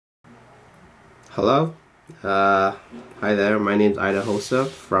Hello, hi there, my name is Ida Hosa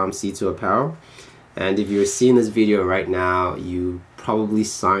from C-II Apparel, and if you're seeing this video right now, you probably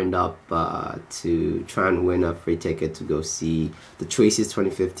signed up to try and win a free ticket to go see the Tracy's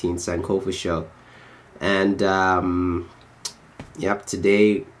 2015 Sankofa show. And yep,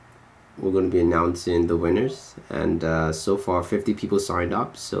 today we're going to be announcing the winners, and so far 50 people signed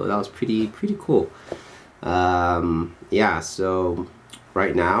up, so that was pretty cool. Yeah, so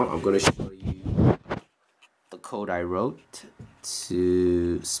right now I'm going to show you the code I wrote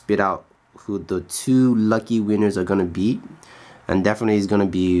to spit out who the two lucky winners are going to be, and definitely is going to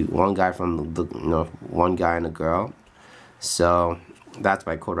be one guy from the one guy and a girl. So that's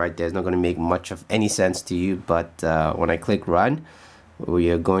my code right there. It's not going to make much of any sense to you, but when I click run, we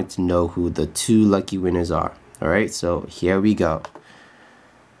are going to know who the two lucky winners are. Alright, so here we go.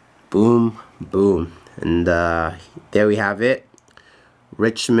 Boom, boom. And there we have it.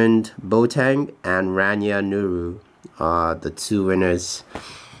 Richmond Boateng and Rania Nuru are the two winners.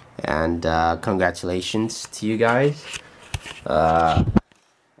 And congratulations to you guys. And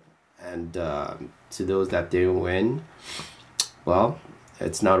to those that didn't win, well,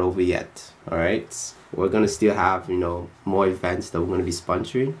 it's not over yet. Alright, we're gonna still have more events that we're gonna be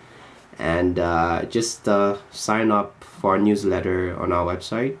sponsoring, and just sign up for our newsletter on our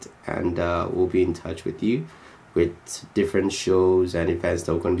website, and we'll be in touch with you with different shows and events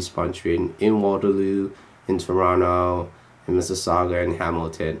that we're going to be sponsoring in Waterloo, in Toronto, in Mississauga, and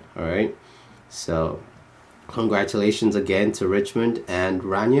Hamilton. Alright, so congratulations again to Richmond and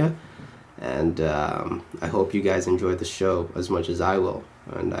Rania, and I hope you guys enjoyed the show as much as I will,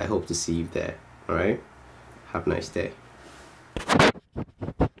 and I hope to see you there. Alright, have a nice day.